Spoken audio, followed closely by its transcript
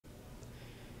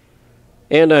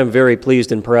And I'm very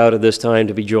pleased and proud at this time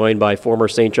to be joined by former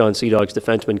St. John Sea Dogs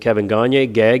defenseman Kevin Gagne.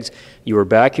 Gags, you were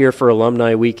back here for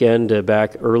Alumni Weekend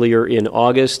back earlier in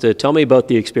August. Tell me about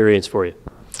the experience for you.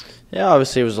 Yeah,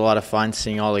 obviously it was a lot of fun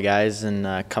seeing all the guys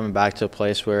and coming back to a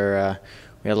place where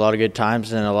we had a lot of good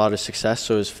times and a lot of success,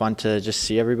 so it was fun to just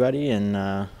see everybody, and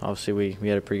obviously we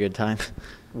had a pretty good time.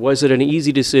 Was it an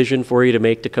easy decision for you to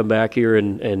make to come back here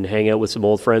and hang out with some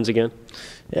old friends again?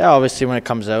 Yeah, obviously when it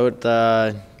comes out,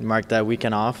 mark that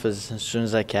weekend off as soon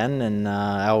as I can, and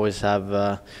I always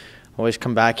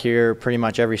come back here pretty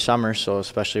much every summer, so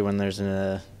especially when there's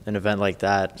an event like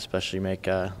that, especially make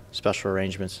special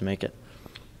arrangements to make it.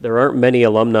 There aren't many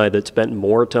alumni that spent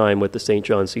more time with the St.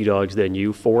 John Sea Dogs than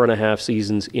you, 4.5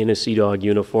 seasons in a Sea Dog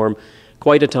uniform.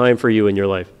 Quite a time for you in your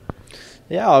life.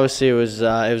 Yeah, obviously it was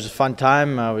a fun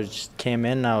time. I just came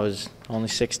in, I was only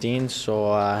 16, so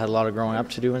I had a lot of growing up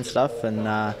to do and stuff, and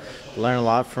learned a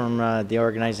lot from the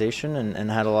organization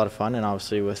and had a lot of fun, and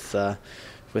obviously with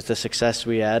the success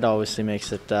we had, obviously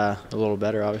makes it a little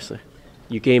better, obviously.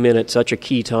 You came in at such a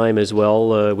key time as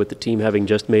well, with the team having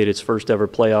just made its first ever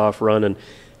playoff run,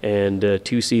 and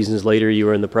 2 seasons later you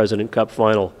were in the President Cup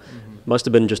final. Mm-hmm. Must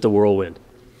have been just a whirlwind.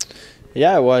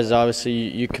 Yeah, it was. Obviously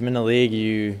you come in the league,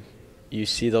 you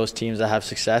see those teams that have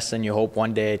success, and you hope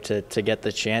one day to get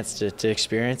the chance to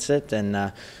experience it.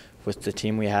 And with the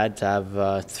team we had, to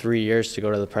have 3 years to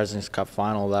go to the President's Cup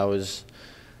final, that was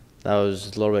a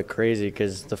little bit crazy,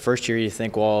 because the first year you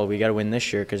think, well, we got to win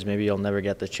this year because maybe you'll never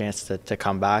get the chance to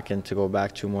come back, and to go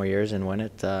back 2 more years and win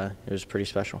it, it was pretty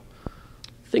special.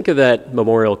 Think of that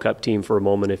Memorial Cup team for a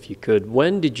moment, if you could.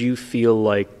 When did you feel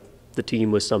like the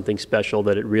team was something special,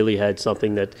 that it really had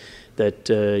something that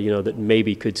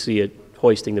maybe could see it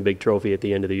hoisting the big trophy at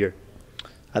the end of the year?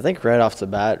 I think right off the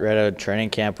bat, right out of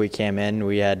training camp, we came in,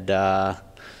 we had a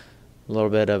little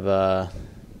bit of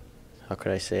how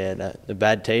could I say it, a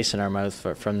bad taste in our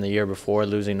mouth from the year before,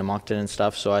 losing to Moncton and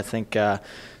stuff. So I think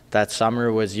that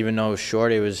summer was, even though it was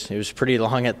short, it was pretty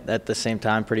long at the same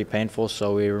time, pretty painful.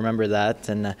 So we remember that,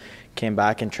 and came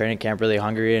back in training camp really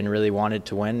hungry and really wanted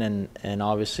to win. And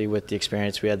obviously with the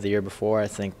experience we had the year before, I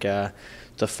think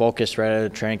the focus right out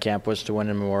of training camp was to win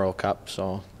a Memorial Cup.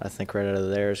 So I think right out of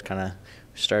there is kind of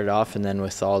started off, and then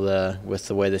with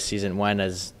the way the season went,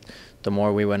 as the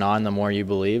more we went on, the more you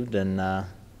believed, and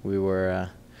we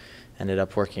ended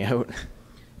up working out.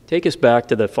 Take us back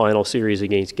to the final series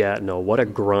against Gatineau. What a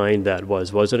grind that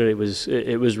was, wasn't it?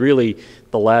 It was really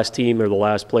the last team, or the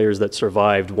last players that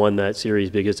survived, won that series,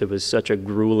 because it was such a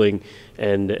grueling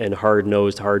and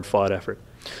hard-nosed, hard-fought effort.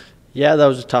 Yeah, that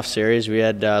was a tough series. We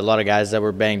had a lot of guys that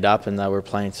were banged up and that were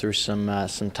playing through some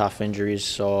tough injuries.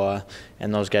 So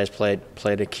and those guys played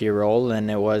a key role,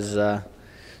 and it was.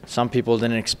 Some people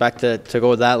didn't expect it to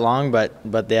go that long,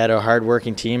 but they had a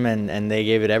hard-working team, and they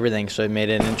gave it everything. So it made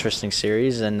it an interesting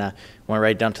series, and went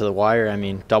right down to the wire. I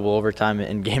mean, double overtime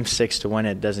in Game 6 to win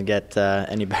it doesn't get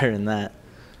any better than that.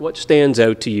 What stands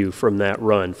out to you from that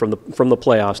run, from the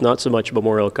playoffs? Not so much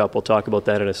Memorial Cup. We'll talk about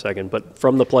that in a second. But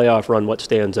from the playoff run, what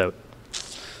stands out?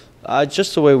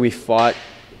 Just the way we fought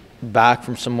back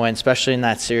from some win, especially in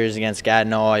that series against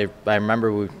Gatineau. I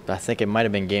remember I think it might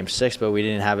have been Game 6, but we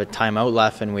didn't have a timeout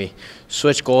left, and we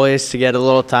switched goalies to get a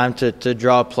little time to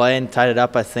draw a play and tied it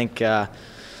up. I think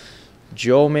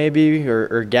Joe maybe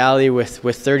or Galley with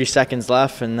 30 seconds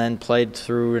left, and then played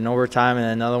through an overtime and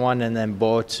another one, and then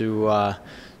Bo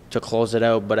to close it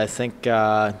out. But I think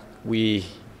we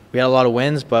had a lot of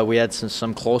wins, but we had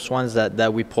some close ones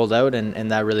that we pulled out, and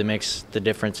that really makes the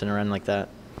difference in a run like that.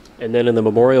 And then in the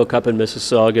Memorial Cup in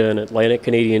Mississauga, an Atlantic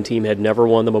Canadian team had never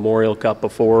won the Memorial Cup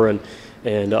before, and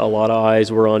a lot of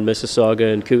eyes were on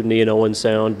Mississauga and Kootenay and Owen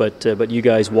Sound, but you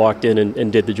guys walked in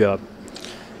and did the job.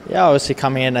 Yeah, obviously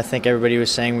coming in, I think everybody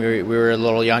was saying we were a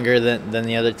little younger than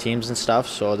the other teams and stuff,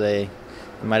 so they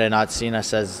might have not seen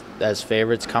us as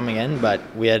favorites coming in, but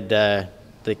we had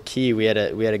the key. We had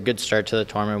a good start to the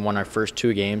tournament, won our first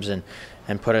 2 games, and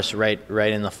put us right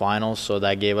in the finals, so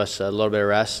that gave us a little bit of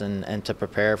rest and to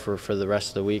prepare for the rest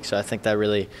of the week. So I think that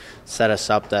really set us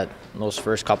up, those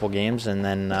first couple games, and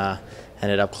then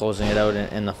ended up closing it out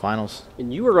in the finals.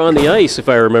 And you were on the ice, if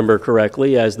I remember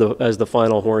correctly, as the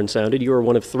final horn sounded. You were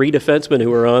one of 3 defensemen who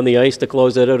were on the ice to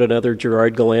close it out. Another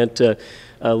Gerard Gallant,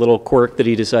 a little quirk that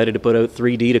he decided to put out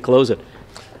 3D to close it.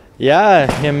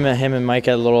 Yeah, him and Mike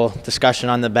had a little discussion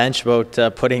on the bench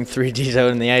about putting 3Ds out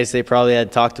in the ice. They probably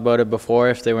had talked about it before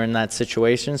if they were in that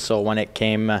situation. So when it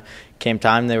came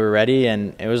time, they were ready,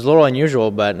 and it was a little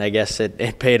unusual, but I guess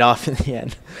it paid off in the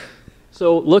end.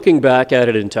 So looking back at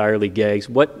it entirely, Gags,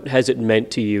 what has it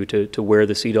meant to you to wear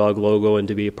the Sea Dog logo and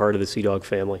to be a part of the Sea Dog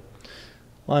family?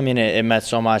 Well, I mean, it meant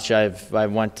so much. I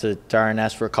went to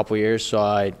RNS for a couple years, so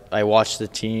I watched the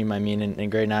team. I mean, in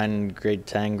grade 9 and grade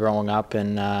 10 growing up,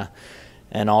 and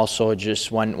also just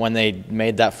when they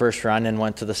made that first run and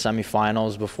went to the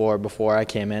semifinals before I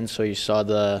came in. So you saw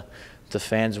the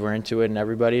fans were into it and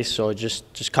everybody. So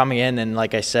just coming in, and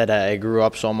like I said, I grew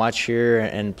up so much here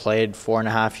and played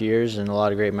 4.5 years and a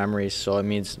lot of great memories. So it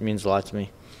means a lot to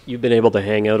me. You've been able to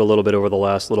hang out a little bit over the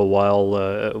last little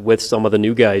while with some of the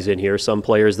new guys in here, some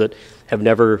players that have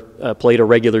never played a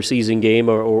regular season game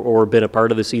or been a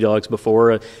part of the Sea Dogs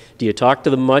before. Do you talk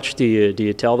to them much? Do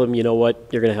you tell them, you know what,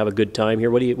 you're going to have a good time here?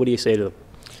 What do you say to them?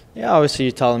 Yeah, obviously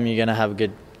you tell them you're going to have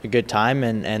a good time,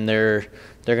 and they're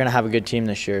going to have a good team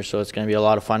this year. So it's going to be a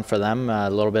lot of fun for them, a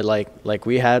little bit like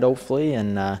we had, hopefully,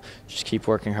 and just keep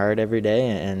working hard every day,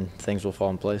 and things will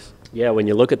fall in place. Yeah, when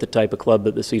you look at the type of club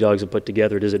that the Sea Dogs have put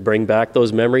together, does it bring back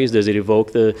those memories? Does it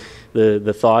evoke the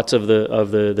thoughts of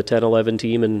the 10-11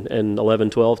 team and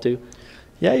 11-12 too?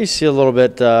 Yeah, you see a little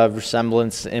bit of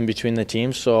resemblance in between the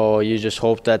teams, so you just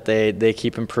hope that they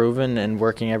keep improving and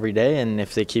working every day, and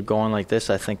if they keep going like this,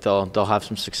 I think they'll have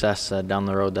some success down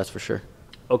the road, that's for sure.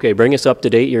 Okay, bring us up to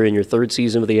date. You're in your 3rd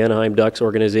season with the Anaheim Ducks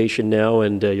organization now,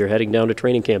 and you're heading down to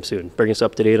training camp soon. Bring us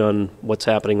up to date on what's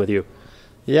happening with you.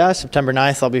 Yeah, September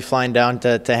 9th, I'll be flying down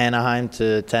to Anaheim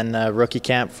to attend rookie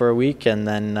camp for a week, and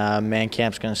then man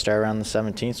camp's going to start around the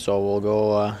 17th, so we'll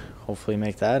go hopefully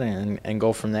make that and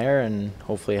go from there, and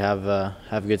hopefully have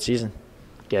a good season.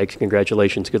 Gags,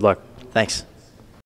 congratulations. Good luck. Thanks.